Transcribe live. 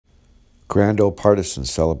Grand Old Partisan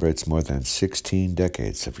celebrates more than 16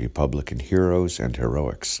 decades of Republican heroes and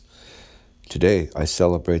heroics. Today, I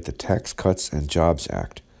celebrate the Tax Cuts and Jobs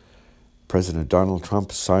Act. President Donald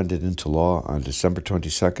Trump signed it into law on December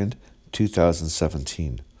 22,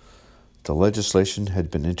 2017. The legislation had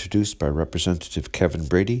been introduced by Representative Kevin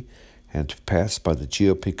Brady and passed by the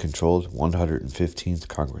GOP-controlled 115th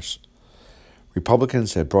Congress.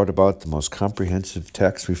 Republicans had brought about the most comprehensive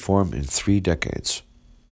tax reform in 3 decades.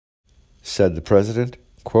 Said the president,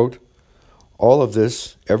 quote, "All of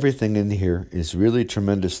this, everything in here, is really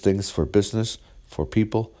tremendous things for business, for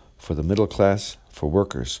people, for the middle class, for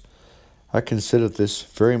workers. I consider this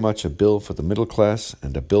very much a bill for the middle class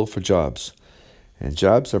and a bill for jobs. And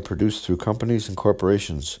jobs are produced through companies and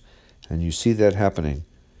corporations, and you see that happening.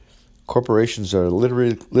 Corporations are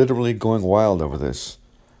literally going wild over this.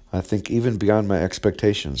 I think even beyond my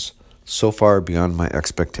expectations, so far beyond my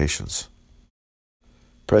expectations."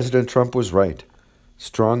 President Trump was right.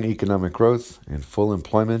 Strong economic growth and full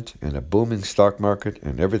employment and a booming stock market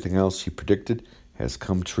and everything else he predicted has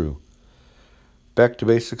come true. Back to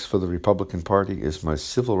basics for the Republican Party is my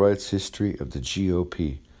civil rights history of the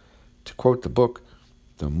GOP. To quote the book,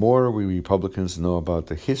 the more we Republicans know about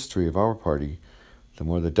the history of our party, the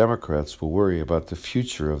more the Democrats will worry about the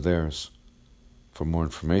future of theirs. For more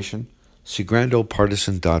information, see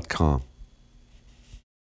grandoldpartisan.com.